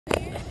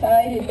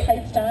side, and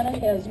Kite's Donna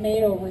has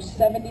made over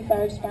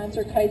 75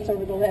 sponsor kites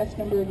over the last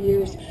number of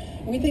years.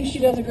 We think she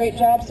does a great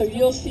job, so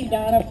you'll see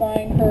Donna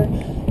flying her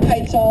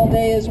kites all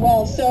day as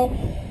well. So,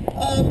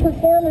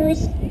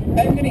 performers,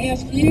 I'm going to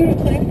ask you to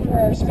clap for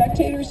our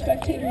spectators.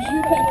 Spectators,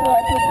 you clap for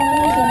our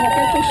performers, and we'll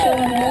get the show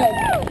on the road.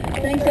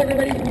 Thanks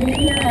everybody for being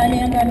here.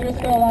 I'm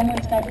Vondriska along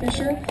with Scott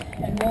Fisher,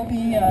 and we'll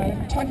be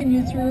talking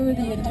you through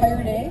the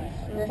entire day.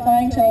 We're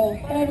flying till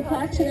 5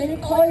 o'clock today.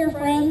 Call your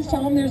friends,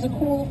 tell them there's a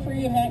cool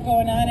free event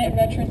going on at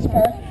Veterans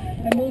Park,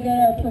 and we'll get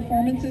our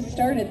performances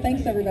started.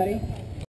 Thanks everybody.